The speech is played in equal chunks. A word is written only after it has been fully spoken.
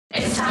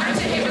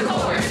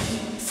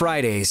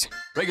Fridays.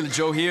 Regular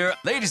Joe here.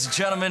 Ladies and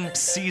gentlemen,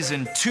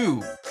 Season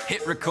 2,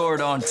 Hit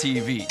Record on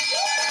TV.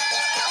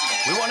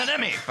 We won an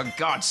Emmy, for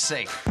God's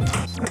sake.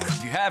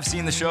 If you have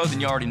seen the show, then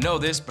you already know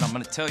this, but I'm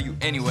gonna tell you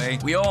anyway.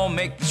 We all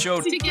make the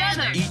show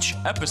together. Each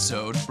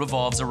episode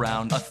revolves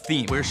around a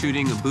theme. We're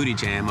shooting a booty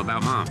jam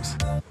about moms.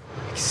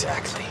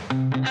 Exactly.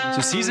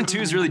 So Season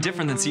 2 is really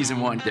different than Season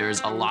 1.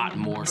 There's a lot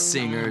more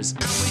singers,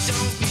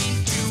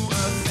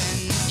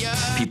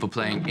 people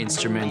playing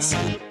instruments,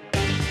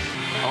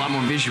 a lot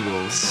more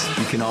visuals.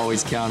 You can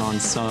always count on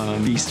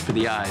some feast for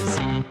the eyes.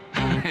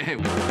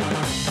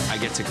 I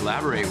get to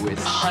collaborate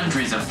with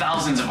hundreds of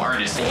thousands of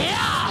artists.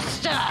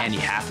 Yes! Anne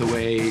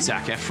Hathaway,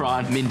 Zac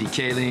Efron, Mindy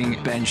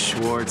Kaling, Ben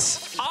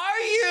Schwartz. Are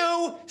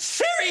you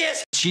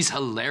serious? She's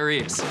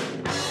hilarious.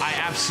 I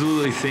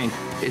absolutely think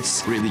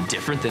it's really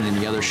different than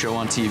any other show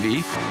on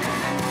TV.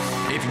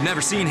 If you've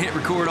never seen Hit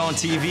Record on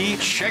TV,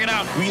 check it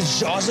out. With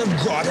Joseph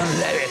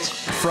Gordon-Levitt.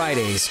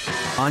 Fridays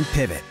on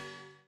Pivot.